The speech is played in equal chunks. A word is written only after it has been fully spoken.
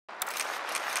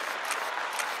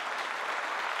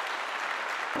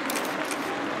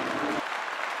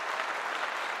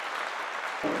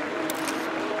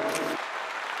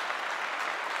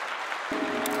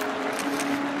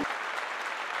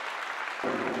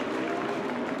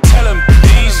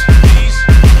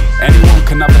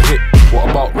can have a hit. What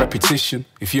about repetition?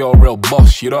 If you're a real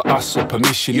boss, you don't ask for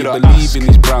permission. You believe in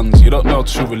these brands, you don't know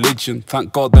true religion.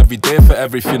 Thank God every day for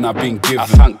everything I've been given. I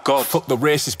thank God. Fuck the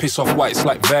racist, piss off whites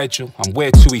like Virgil. I'm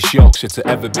way too East Yorkshire to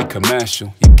ever be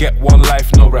commercial. You get one life,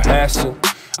 no rehearsal.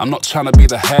 I'm not trying to be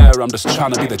the hair, I'm just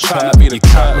trying to be the turtle. You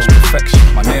can't rush perfection.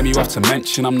 My name you have to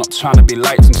mention. I'm not trying to be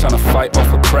liked, I'm trying to fight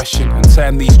off oppression and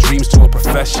turn these dreams to a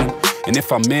profession. And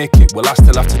if I make it, well, I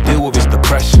still have to deal with this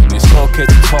depression. It's okay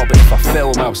to talk, but if I fail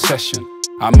with my obsession,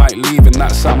 I might leave and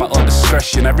that's at my own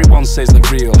discretion. Everyone says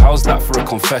they're real, how's that for a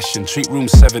confession? Treat room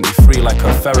 73 like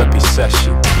a therapy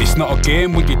session. It's not a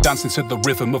game when you're dancing to the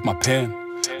rhythm of my pain.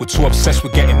 We're too obsessed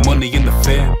with getting money in the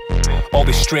fame. All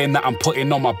this strain that I'm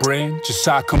putting on my brain, just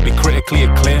so I can be critically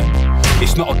acclaimed.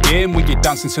 It's not a game when you're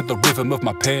dancing to the rhythm of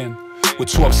my pain. We're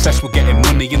too obsessed with getting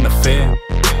money in the fame.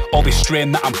 All this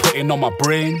strain that I'm putting on my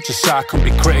brain, just so I can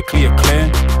be critically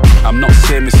acclaimed. I'm not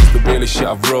saying this is the realest shit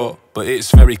I've wrote, but it's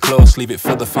very close, leave it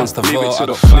for the fans to vote. I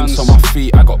got flints on my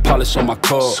feet, I got palace on my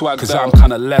coat. Cause I'm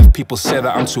kinda left, people say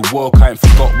that I'm too woke. I ain't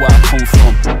forgot where I come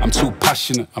from, I'm too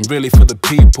passionate. I'm really for the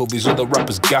people, these other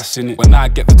rappers gassing it. When I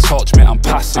get the torch, mate, I'm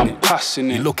passing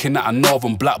it. You're looking at a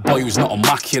northern black boy who's not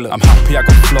immaculate. I'm happy I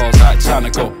got flaws, I ain't trying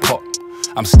to go pop.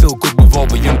 I'm still good with all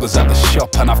the youngers at the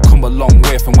shop, and I've come a long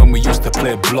way from when we used to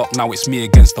play block. Now it's me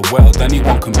against the world,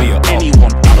 anyone can be a op.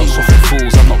 I don't suffer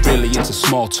fools, I'm not really into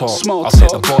small talk. I'll take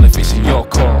the ball if it's in your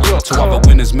court. To have a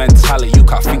winner's mentality, you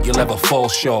can't think you'll ever fall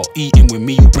short. Eating with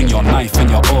me, you bring your knife and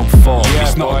your own fork.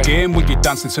 It's not a game when you're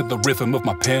dancing to the rhythm of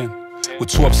my pain. We're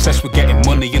too obsessed with getting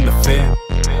money in the fame.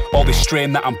 All this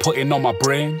strain that I'm putting on my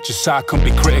brain, just so I can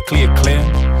be critically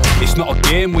acclaimed. It's not a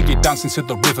game when you're dancing to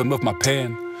the rhythm of my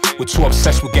pain. We're too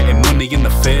obsessed with getting money in the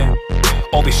fame.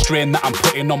 All this strain that I'm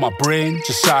putting on my brain,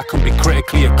 just so I can be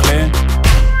critically acclaimed.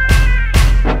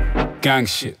 Gang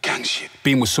shit.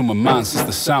 Been with some of mine since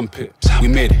the sandpit. We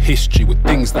made history with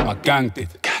things that my gang did.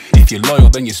 If you're loyal,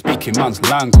 then you're speaking man's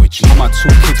language. Not my 2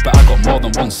 kids, but I got more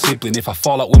than 1 sibling. If I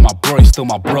fall out with my bro, he's still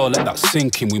my bro, let that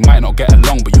sink in. We might not get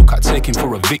along, but you can't take him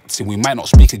for a victim. We might not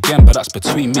speak again, but that's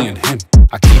between me and him.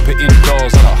 I keep it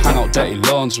indoors, I don't hang out dirty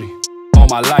laundry. All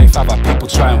my life I've had people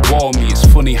try and warn me. It's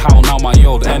funny how now my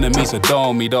old enemies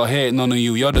adore me. Don't hate none of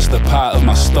you, you're just a part of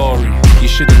my story. You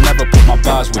should've never put my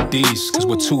bars with these, cause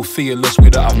we're too fearless, we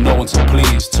don't have no one to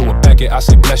please. To a beg it, I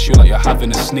say bless you like you're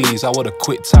having a sneeze. I would've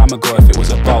quit time ago if it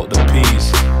was about the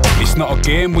peas. It's not a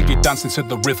game when you're dancing to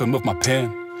the rhythm of my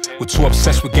pain. We're too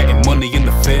obsessed with getting money in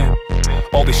the fame.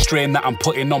 All this strain that I'm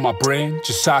putting on my brain,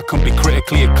 just so I can be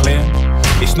critically acclaimed.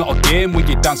 It's not a game when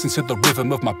you're dancing to the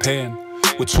rhythm of my pain.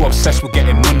 We're too obsessed with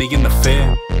getting money in the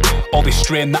fame. All this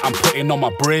strain that I'm putting on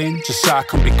my brain, just so I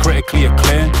can be critically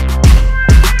acclaimed.